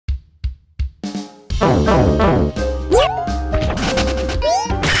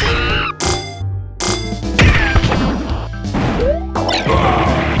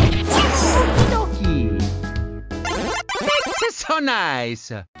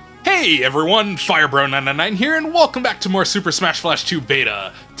guys. Hey everyone, Firebro999 here, and welcome back to more Super Smash Bros. 2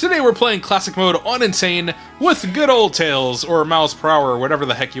 Beta. Today we're playing Classic Mode on Insane with good old Tails, or Mouse Prower, whatever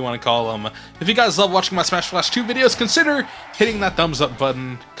the heck you want to call them. If you guys love watching my Smash Bros. 2 videos, consider hitting that thumbs up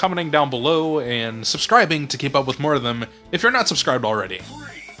button, commenting down below, and subscribing to keep up with more of them if you're not subscribed already.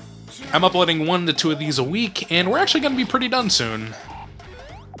 I'm uploading 1 to 2 of these a week, and we're actually going to be pretty done soon.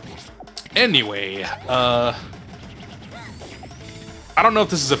 Anyway, I don't know if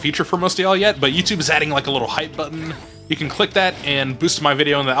this is a feature for most of y'all yet, but YouTube is adding like a little hype button. You can click that and boost my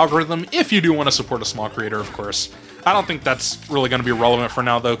video in the algorithm if you do want to support a small creator, of course. I don't think that's really going to be relevant for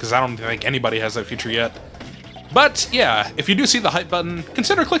now, though, because I don't think anybody has that feature yet. But yeah, if you do see the hype button,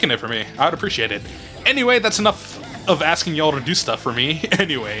 consider clicking it for me. I would appreciate it. Anyway, that's enough of asking y'all to do stuff for me.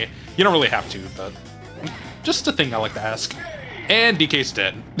 Anyway, you don't really have to, but just a thing I like to ask. And DK's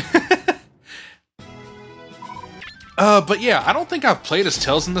dead. But yeah, I don't think I've played as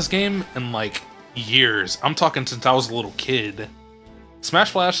Tails in this game in, like, years. I'm talking since I was a little kid.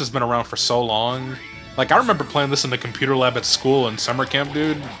 Smash Flash has been around for so long. Like, I remember playing this in the computer lab at school in summer camp,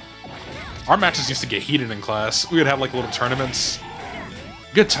 dude. Our matches used to get heated in class. We would have, like, little tournaments.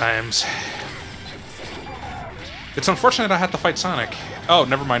 Good times. It's unfortunate I had to fight Sonic. Oh,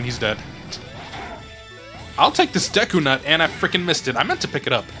 never mind, he's dead. I'll take this Deku Nut, and I freaking missed it. I meant to pick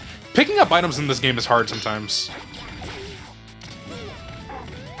it up. Picking up items in this game is hard sometimes.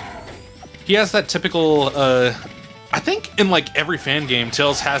 He has that typical, I think in like every fan game,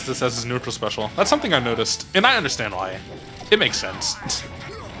 Tails has this as his neutral special. That's something I noticed, and I understand why. It makes sense.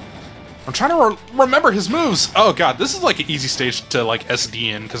 I'm trying to remember his moves! Oh god, this is like an easy stage to like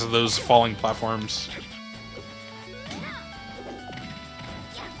SD in because of those falling platforms.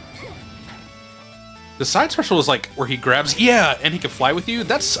 The side special is like where he grabs, yeah, and he can fly with you.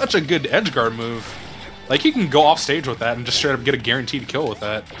 That's such a good edge guard move. Like you can go off stage with that and just straight up get a guaranteed kill with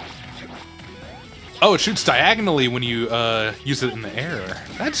that. Oh, it shoots diagonally when you use it in the air.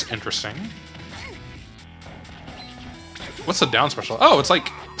 That's interesting. What's the down special? Oh, it's like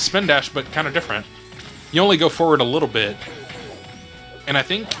spin dash, but kind of different. You only go forward a little bit. And I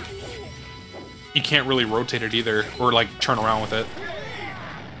think you can't really rotate it either, or like turn around with it.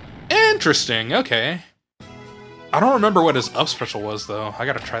 Interesting, okay. I don't remember what his up special was, though. I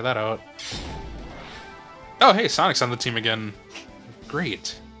gotta try that out. Oh, hey, Sonic's on the team again.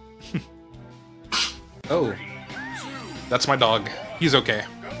 Great. Oh, that's my dog. He's okay.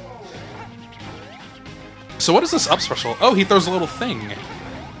 So what is this up special? Oh, he throws a little thing.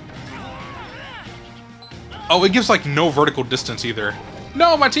 Oh, it gives like no vertical distance either.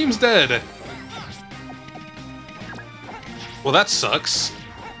 No, my team's dead. Well, that sucks.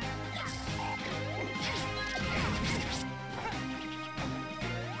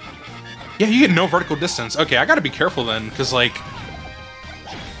 Yeah, you get no vertical distance. Okay, I gotta be careful then, because like...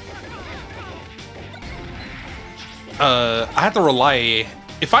 I have to rely...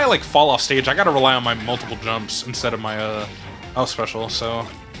 If I, like, fall off stage, I gotta rely on my multiple jumps instead of my, out special, so...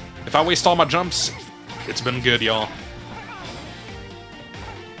 If I waste all my jumps, it's been good, y'all.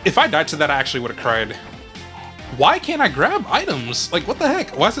 If I died to that, I actually would've cried. Why can't I grab items? Like, what the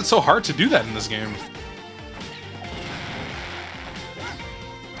heck? Why is it so hard to do that in this game?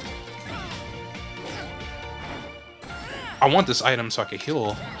 I want this item so I can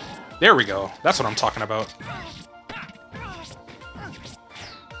heal. There we go. That's what I'm talking about.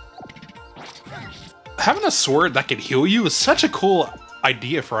 Having a sword that could heal you is such a cool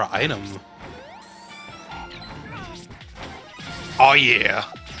idea for an item. Oh yeah.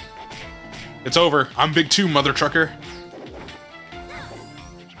 It's over. I'm big too, mother trucker.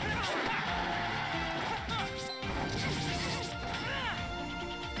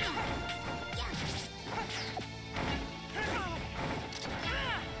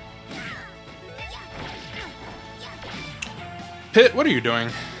 Pit, what are you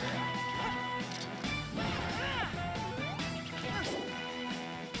doing?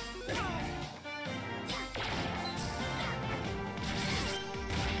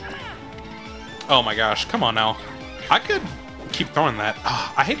 Oh my gosh, come on now. I could keep throwing that.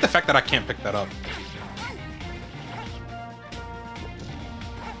 Ugh, I hate the fact that I can't pick that up.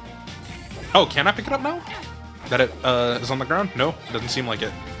 Oh, can I pick it up now? That it is on the ground? No, doesn't seem like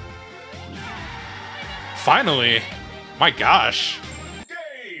it. Finally! My gosh.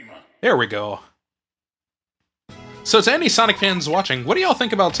 There we go. So to any Sonic fans watching, what do y'all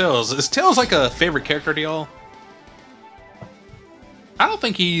think about Tails? Is Tails like a favorite character to y'all? I don't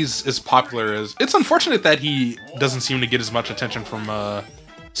think he's as popular as... It's unfortunate that he doesn't seem to get as much attention from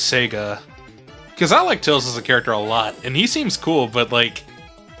Sega. Because I like Tails as a character a lot, and he seems cool, but like...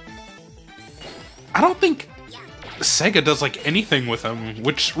 I don't think Sega does like anything with him,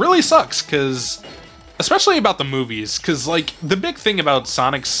 which really sucks, because especially about the movies, because like the big thing about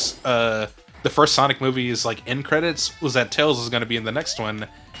Sonic's the first Sonic movie is like end credits was that Tails is going to be in the next one,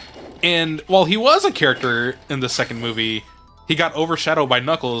 and while he was a character in the second movie, he got overshadowed by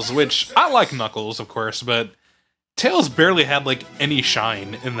Knuckles, which I like Knuckles, of course, but Tails barely had like any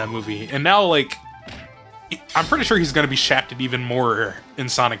shine in that movie, and now like I'm pretty sure he's going to be shafted even more in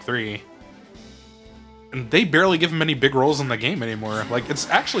Sonic 3. And they barely give him any big roles in the game anymore. Like, it's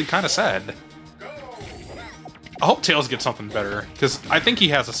actually kind of sad. I hope Tails gets something better, because I think he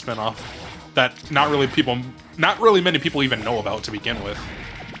has a spinoff that not really many people even know about to begin with.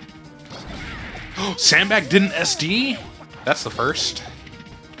 Sandbag didn't SD? That's the first.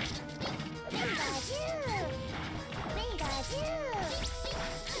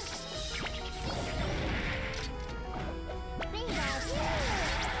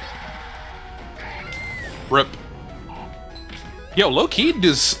 Rip. Yo, low-key,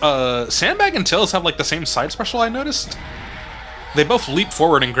 does Sandbag and Tails have like the same side special I noticed? They both leap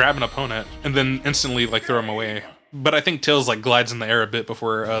forward and grab an opponent, and then instantly like throw him away. But I think Tails like glides in the air a bit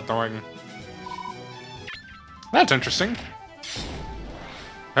before throwing. That's interesting.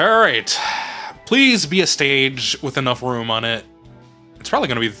 Alright. Please be a stage with enough room on it. It's probably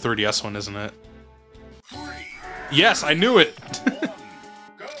gonna be the 3DS one, isn't it? Yes, I knew it!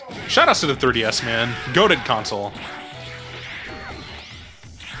 Shoutouts to the 3DS, man. Goated console.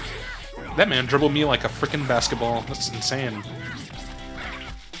 That man dribbled me like a freaking basketball. That's insane.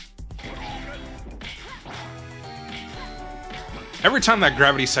 Every time that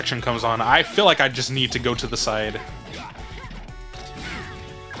gravity section comes on, I feel like I just need to go to the side.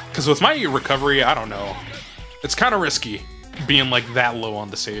 Because with my recovery, I don't know. It's kind of risky being like that low on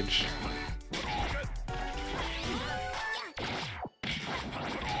the stage.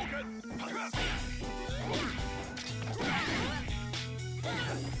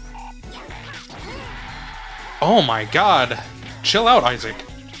 Oh my god. Chill out, Isaac.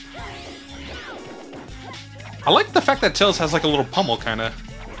 I like the fact that Tails has like a little pummel, kinda.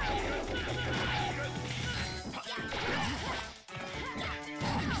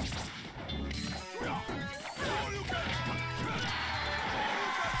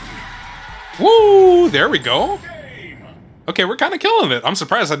 Woo! There we go. Okay, we're kind of killing it. I'm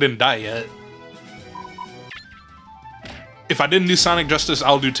surprised I didn't die yet. If I didn't do Sonic justice,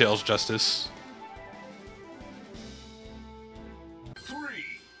 I'll do Tails justice.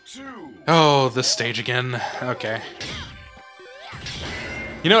 Oh, this stage again. Okay.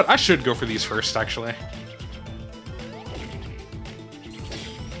 You know what? I should go for these first, actually.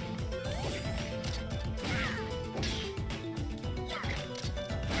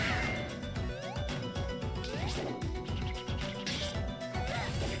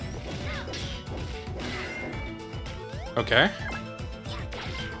 Okay.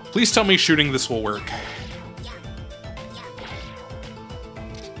 Please tell me shooting this will work.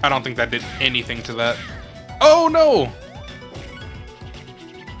 I don't think that did anything to that. Oh no!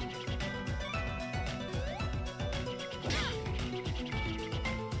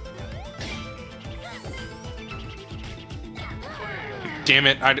 Damn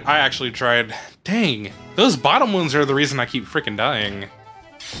it, I actually tried. Dang, those bottom ones are the reason I keep freaking dying.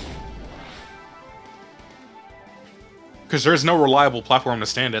 Because there's no reliable platform to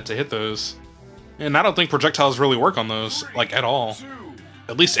stand at to hit those. And I don't think projectiles really work on those, like, at all.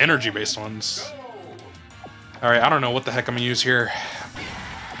 At least energy-based ones. Alright, I don't know what the heck I'm gonna use here.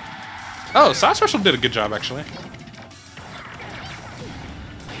 Oh, Side Special did a good job, actually.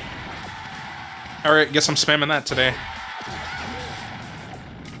 Alright, guess I'm spamming that today.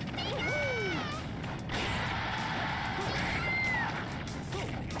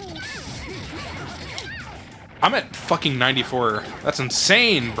 I'm at fucking 94. That's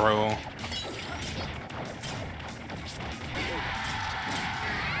insane, bro.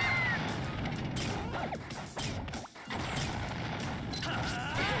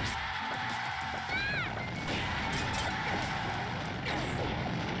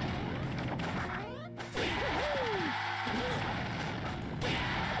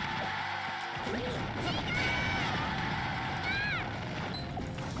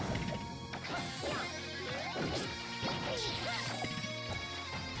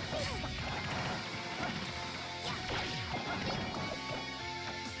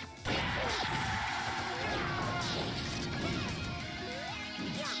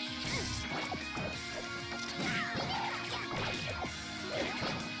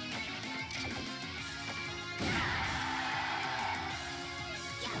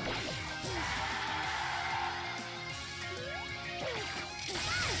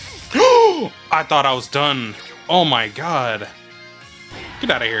 I thought I was done. Oh my god. Get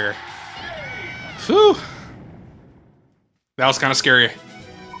out of here. Phew. That was kind of scary.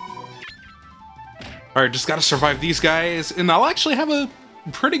 Alright, just gotta survive these guys, and I'll actually have a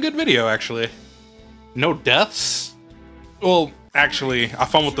pretty good video, actually. No deaths? Well, actually, I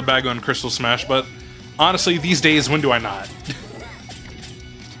fumbled the bag on Crystal Smash, but honestly, these days, when do I not?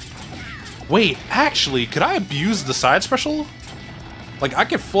 Wait, actually, could I abuse the side special? Like, I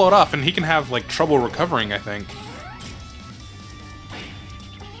could float off, and he can have, like, trouble recovering, I think.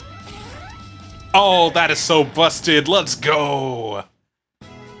 Oh, that is so busted. Let's go.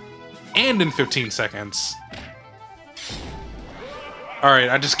 And in 15 seconds. Alright,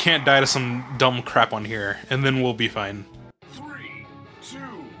 I just can't die to some dumb crap on here, and then we'll be fine. 3, 2,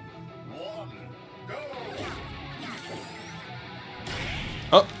 1, go!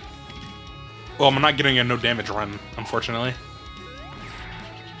 Oh. Well, I'm not getting a no damage run, unfortunately.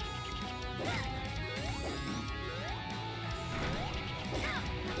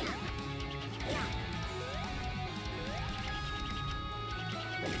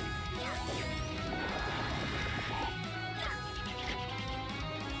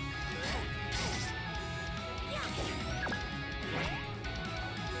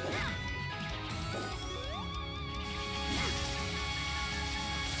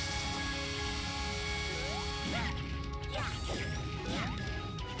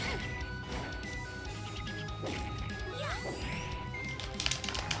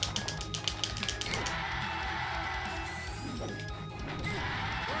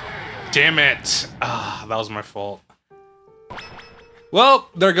 Damn it! Ah, that was my fault. Well,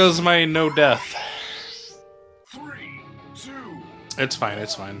 there goes my no death. 3, 2, It's fine,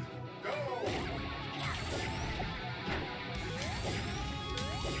 it's fine. go!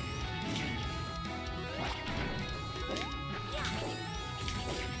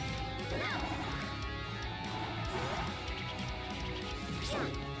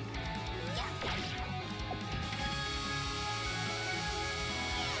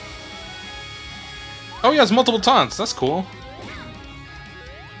 Oh, he has multiple taunts. That's cool.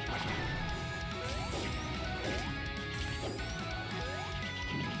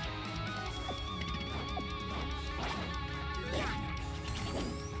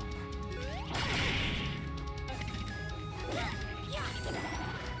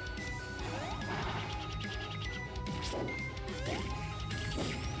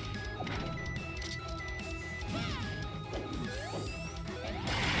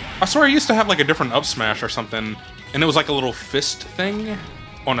 I swear I used to have like a different up smash or something, and it was like a little fist thing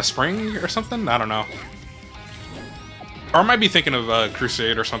on a spring or something? I don't know. Or I might be thinking of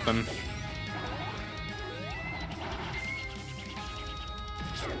Crusade or something.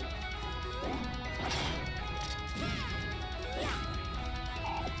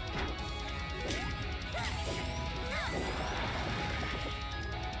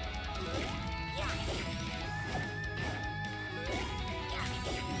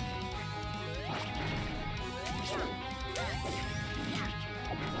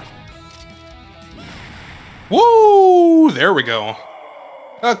 Woo! There we go.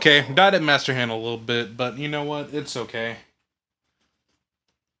 Okay, died at Master Hand a little bit, but you know what? It's okay.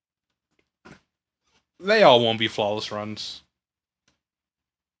 They all won't be flawless runs.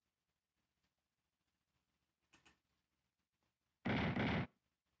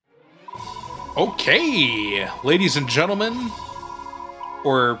 Okay, ladies and gentlemen,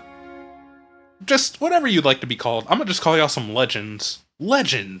 or just whatever you'd like to be called. I'm gonna just call y'all some legends.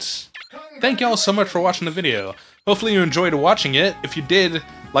 Legends! Thank y'all so much for watching the video. Hopefully you enjoyed watching it. If you did,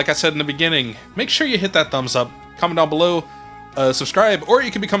 like I said in the beginning, make sure you hit that thumbs up, comment down below, subscribe, or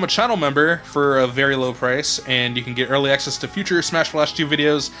you can become a channel member for a very low price, and you can get early access to future Smash Flash 2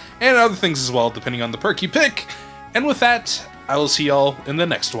 videos, and other things as well, depending on the perk you pick. And with that, I will see y'all in the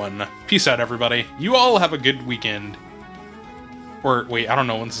next one. Peace out, everybody. You all have a good weekend. Or, wait, I don't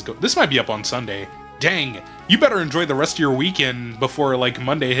know when this is going. This might be up on Sunday. Dang, you better enjoy the rest of your weekend before, like,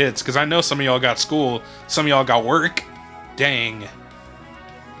 Monday hits, because I know some of y'all got school, some of y'all got work. Dang.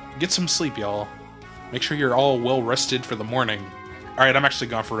 Get some sleep, y'all. Make sure you're all well rested for the morning. Alright, I'm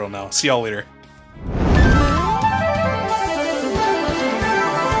actually gone for real now. See y'all later.